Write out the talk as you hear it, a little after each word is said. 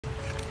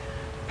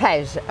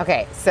Pej,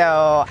 okay,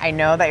 so I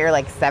know that you're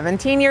like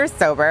 17 years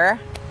sober.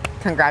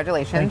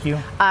 Congratulations. Thank you.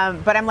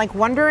 But I'm like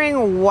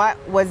wondering what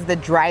was the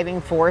driving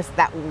force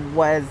that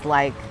was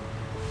like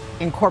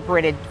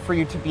incorporated for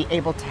you to be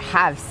able to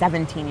have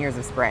 17 years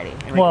of sobriety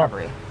and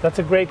recovery? Well, that's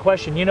a great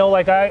question. You know,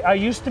 like I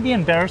used to be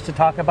embarrassed to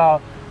talk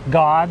about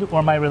God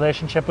or my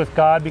relationship with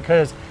God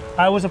because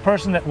I was a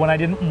person that when I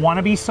didn't want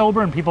to be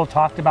sober and people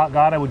talked about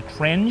God, I would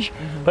cringe.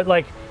 But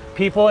like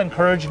people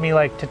encouraged me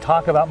like to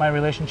talk about my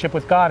relationship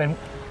with God, and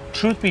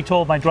truth be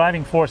told, my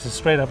driving force is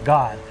straight up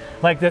God.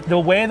 Like the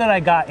way that I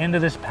got into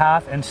this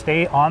path and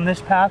stay on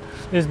this path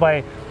is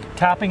by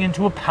tapping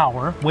into a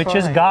power, which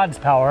is God's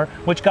power,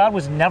 which God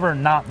was never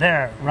not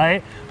there,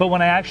 right? But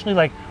when I actually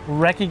like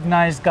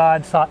recognized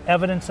God, saw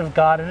evidence of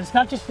God, and it's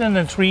not just in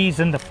the trees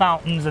and the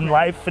fountains and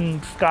life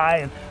and sky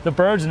and the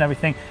birds and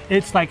everything,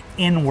 it's like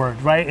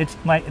inward, right? It's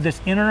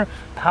this inner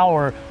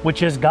power,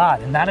 which is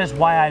God. And that is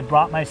why I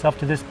brought myself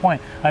to this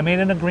point. I made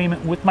an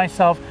agreement with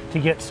myself to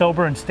get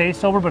sober and stay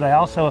sober, but I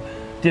also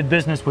did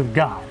business with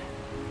God.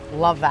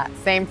 Love that.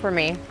 Same for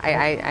me.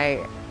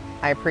 I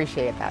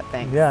appreciate that.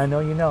 Thanks. Yeah, I know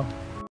you know.